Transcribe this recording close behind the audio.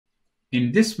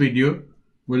In this video,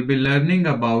 we'll be learning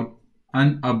about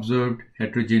unobserved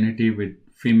heterogeneity with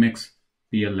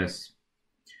FIMIX-PLS.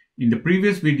 In the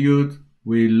previous videos,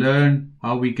 we learned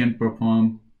how we can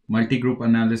perform multigroup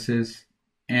analysis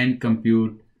and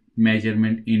compute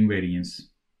measurement invariance.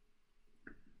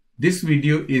 This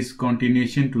video is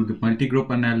continuation to the multigroup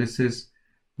analysis.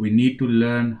 We need to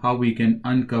learn how we can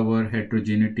uncover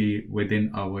heterogeneity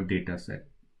within our dataset.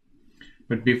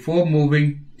 But before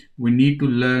moving, we need to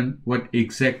learn what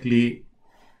exactly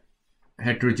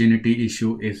heterogeneity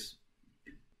issue is.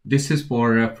 This is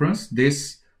for reference.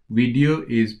 This video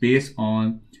is based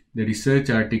on the research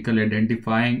article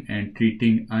identifying and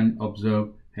treating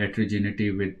unobserved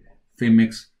heterogeneity with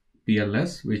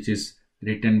FIMIX-PLS, which is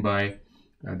written by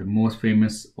the most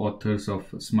famous authors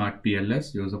of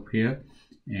SmartPLS, Joseph here,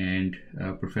 and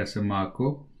Professor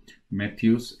Marco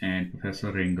Matthews and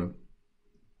Professor Ringel.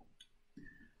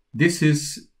 This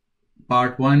is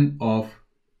part one of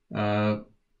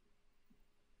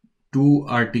two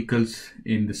articles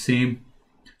in the same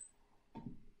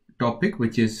topic,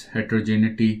 which is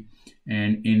heterogeneity.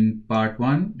 And in part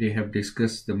one, they have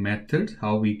discussed the methods,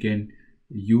 how we can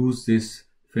use this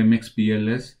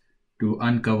FIMIX-PLS to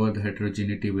uncover the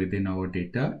heterogeneity within our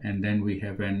data. And then we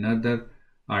have another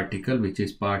article, which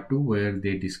is part two, where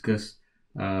they discuss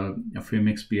a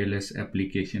FIMIX-PLS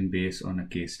application based on a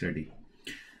case study.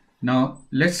 Now,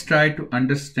 let's try to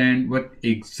understand what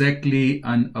exactly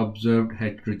unobserved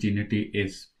heterogeneity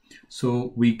is.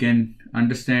 So we can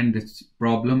understand this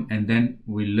problem, and then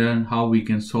we learn how we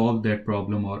can solve that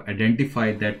problem or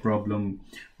identify that problem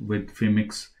with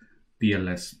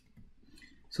FIMIX-PLS.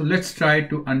 So let's try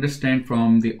to understand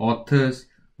from the authors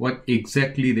what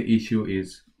exactly the issue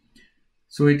is.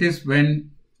 So it is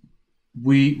when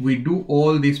we do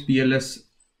all these PLS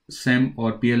SEM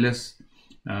or PLS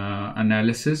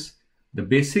analysis, the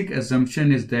basic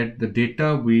assumption is that the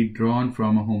data we drawn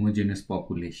from a homogeneous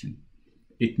population.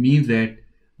 It means that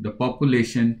the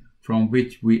population from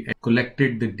which we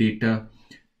collected the data,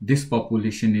 this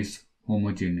population is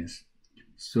homogeneous.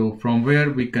 So from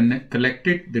where we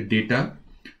collected the data,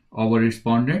 our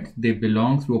respondents, they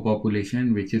belong to a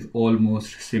population which is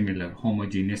almost similar,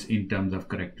 homogeneous in terms of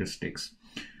characteristics.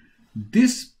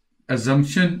 This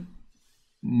assumption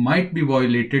might be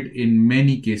violated in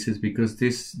many cases because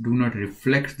this do not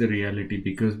reflect the reality,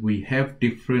 because we have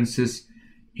differences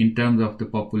in terms of the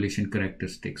population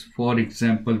characteristics. For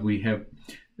example, we have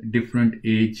different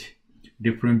age,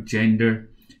 different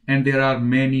gender, and there are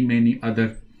many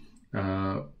other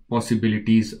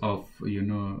possibilities of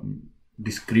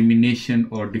discrimination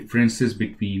or differences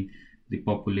between the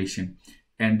population.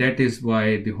 And that is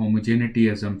why the homogeneity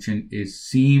assumption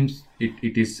seems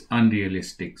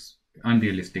unrealistic.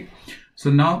 So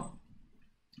now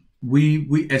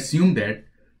we assume that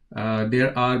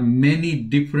there are many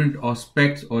different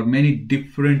aspects or many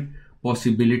different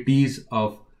possibilities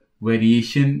of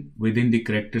variation within the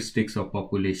characteristics of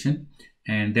population,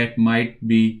 and that might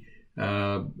be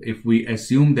if we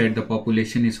assume that the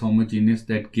population is homogeneous,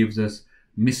 that gives us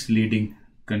misleading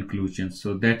conclusions.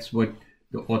 So that's what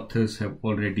the authors have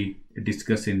already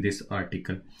discussed in this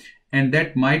article, and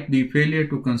that might be failure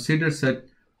to consider such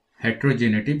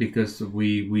heterogeneity, because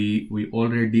we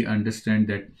already understand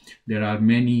that there are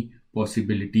many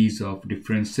possibilities of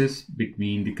differences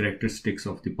between the characteristics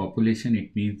of the population.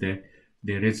 It means that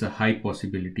there is a high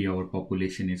possibility our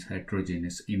population is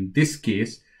heterogeneous. In this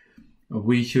case,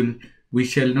 we shall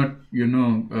not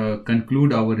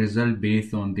conclude our result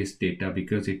based on this data,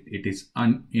 because it is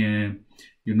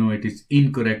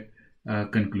incorrect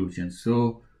conclusion.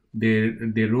 So they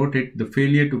wrote it, the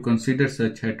failure to consider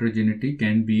such heterogeneity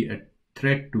can be a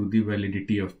threat to the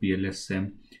validity of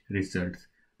PLS-SEM results,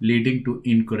 leading to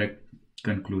incorrect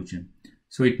conclusion.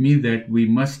 So it means that we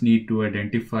must need to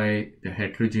identify the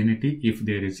heterogeneity if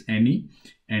there is any,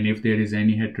 and if there is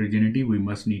any heterogeneity, we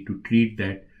must need to treat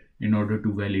that in order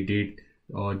to validate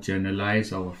or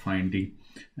generalize our finding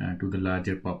to the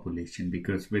larger population,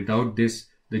 because without this,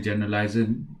 the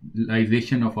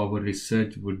generalization of our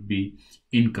research would be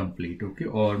incomplete, okay,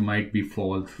 or might be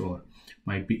false or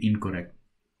might be incorrect.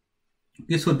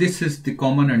 Okay, so this is the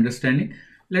common understanding.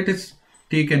 Let us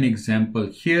take an example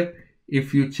here.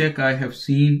 If you check, I have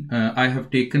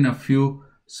taken a few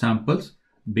samples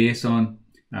based on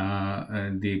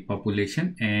the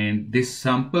population, and these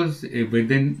samples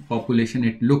within population,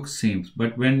 it looks same,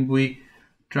 but when we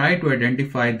try to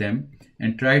identify them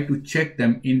and try to check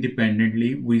them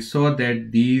independently, we saw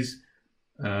that these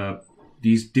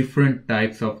different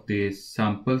types of the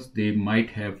samples, they might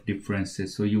have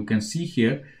differences. So you can see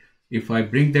here, if I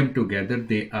bring them together,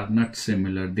 they are not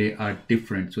similar, they are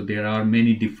different. So there are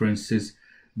many differences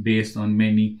based on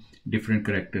many different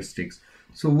characteristics.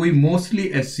 So we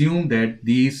mostly assume that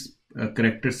these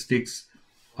characteristics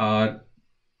are,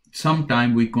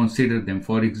 sometime we consider them.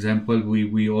 For example,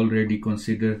 we already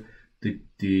consider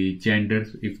the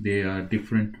genders if they are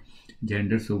different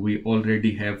genders. So we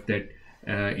already have that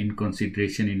in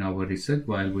consideration in our research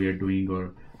while we are doing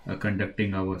or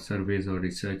conducting our surveys or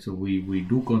research. So we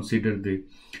do consider the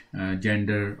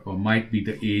gender or might be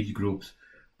the age groups,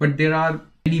 but there are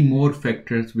many more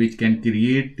factors which can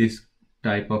create this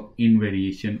type of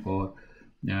invariation or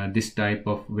this type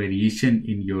of variation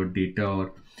in your data,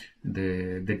 or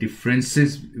the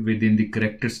differences within the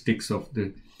characteristics of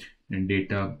the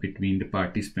data between the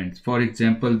participants. For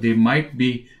example, they might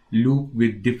be looped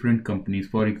with different companies.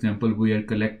 For example, we are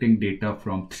collecting data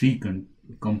from 3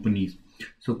 companies.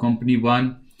 So company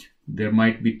 1, there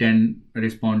might be 10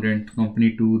 respondents.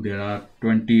 Company 2, there are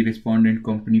 20 respondents.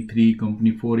 Company 3,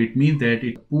 company 4. It means that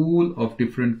it's a pool of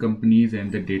different companies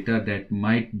and the data that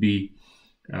might be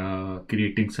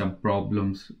creating some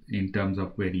problems in terms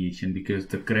of variation, because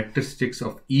the characteristics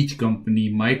of each company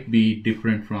might be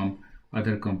different from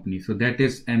other companies. So that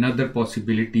is another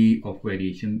possibility of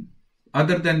variation.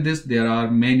 Other than this, there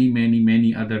are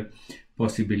many other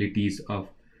possibilities of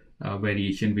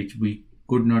variation which we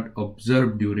could not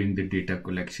observe during the data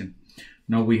collection.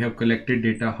 Now we have collected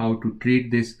data. How to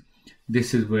treat this?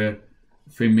 This is where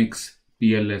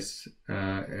FIMIX-PLS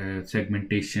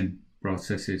segmentation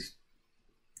process is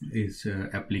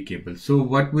applicable. So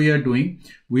what we are doing,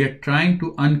 we are trying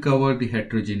to uncover the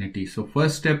heterogeneity. So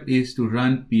first step is to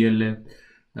run PLS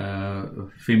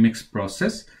FIMIX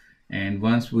process, and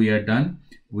once we are done,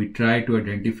 we try to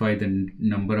identify the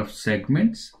number of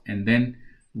segments, and then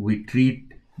we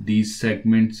treat these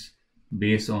segments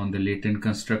based on the latent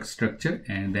construct structure,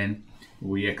 and then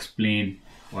we explain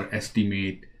or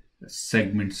estimate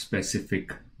segment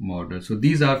specific model. So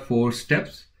these are 4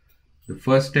 steps. The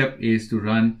first step is to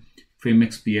run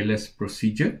FIMIX-PLS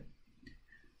procedure.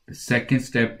 The second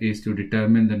step is to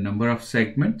determine the number of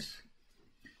segments.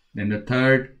 Then the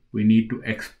third, we need to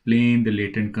explain the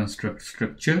latent construct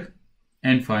structure.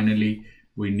 And finally,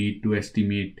 we need to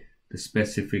estimate the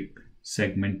specific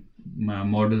segment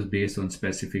models based on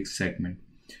specific segment.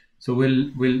 So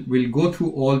we'll go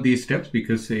through all these steps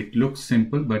because it looks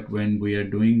simple, but when we are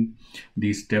doing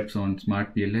these steps on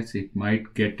SmartPLS, it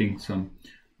might getting some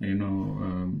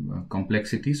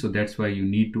complexity. So that's why you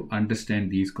need to understand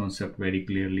these concepts very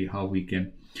clearly, how we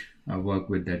can work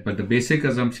with that. But the basic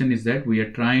assumption is that we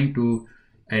are trying to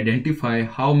identify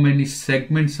how many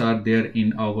segments are there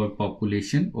in our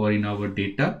population or in our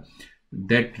data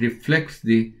that reflects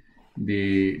the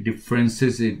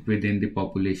differences within the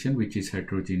population, which is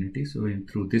heterogeneity. So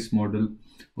through this model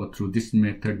or through this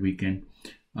method, we can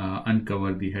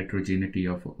uncover the heterogeneity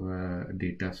of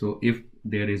data. So if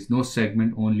there is no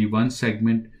segment, only one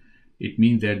segment, it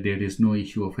means that there is no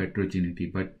issue of heterogeneity.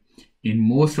 But in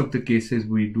most of the cases,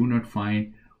 we do not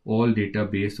find all data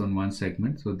based on one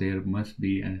segment. So there must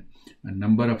be a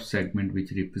number of segments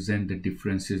which represent the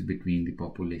differences between the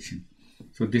population.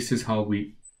 So this is how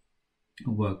we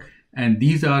work. And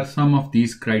these are some of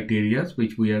these criteria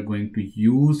which we are going to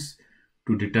use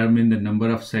to determine the number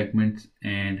of segments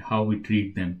and how we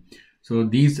treat them. So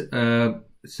these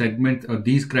segments or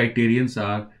these criterions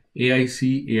are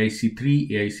AIC,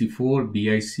 AIC3, AIC4,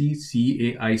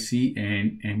 BIC, CAIC,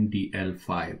 and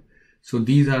MDL5. So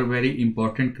these are very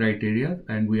important criteria,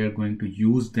 and we are going to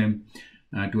use them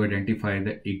to identify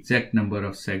the exact number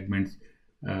of segments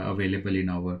available in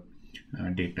our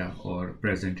data or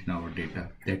present in our data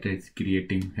that is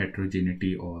creating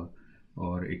heterogeneity or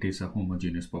it is a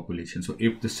homogeneous population. So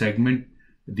if the segment,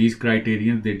 these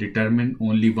criterions, they determine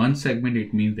only one segment,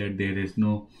 it means that there is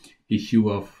no issue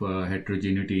of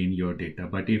heterogeneity in your data.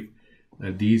 But if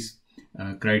these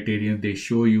criterions, they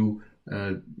show you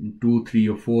 2, 3,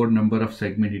 or 4 number of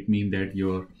segments, it means that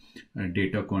your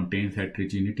data contains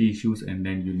heterogeneity issues, and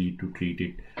then you need to treat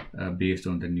it based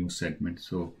on the new segment.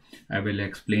 So I will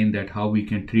explain that how we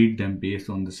can treat them based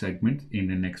on the segments in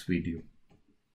the next video.